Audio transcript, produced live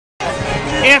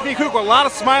Anthony Kukwa, a lot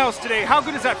of smiles today. How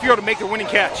good does that feel to make the winning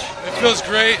catch? It feels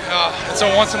great. It's a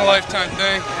once-in-a-lifetime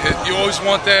thing. You always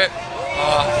want that.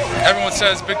 Everyone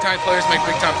says big-time players make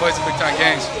big-time plays in big-time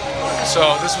games.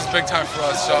 So this was big time for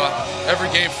us. Every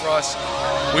game for us,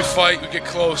 we fight, we get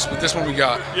close, but this one we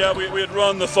got. Yeah, we had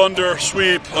run the Thunder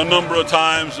sweep a number of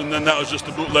times, and then that was just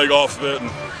a bootleg off of it.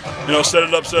 And, you know, set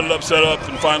it up,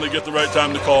 and finally get the right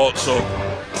time to call it. So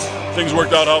things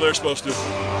worked out how they're supposed to.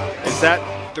 Is that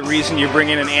the reason you bring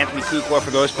in an Anthony Kukwa for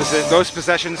those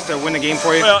possessions to win the game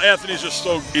for you? Well, Anthony's just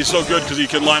he's so good because he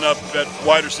can line up at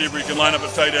wide receiver, he can line up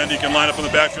at tight end, he can line up in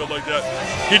the backfield like that.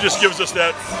 He just gives us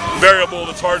that variable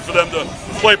that's hard for them to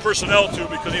play personnel to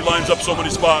because he lines up so many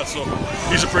spots. So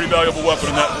he's a pretty valuable weapon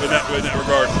in that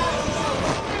regard.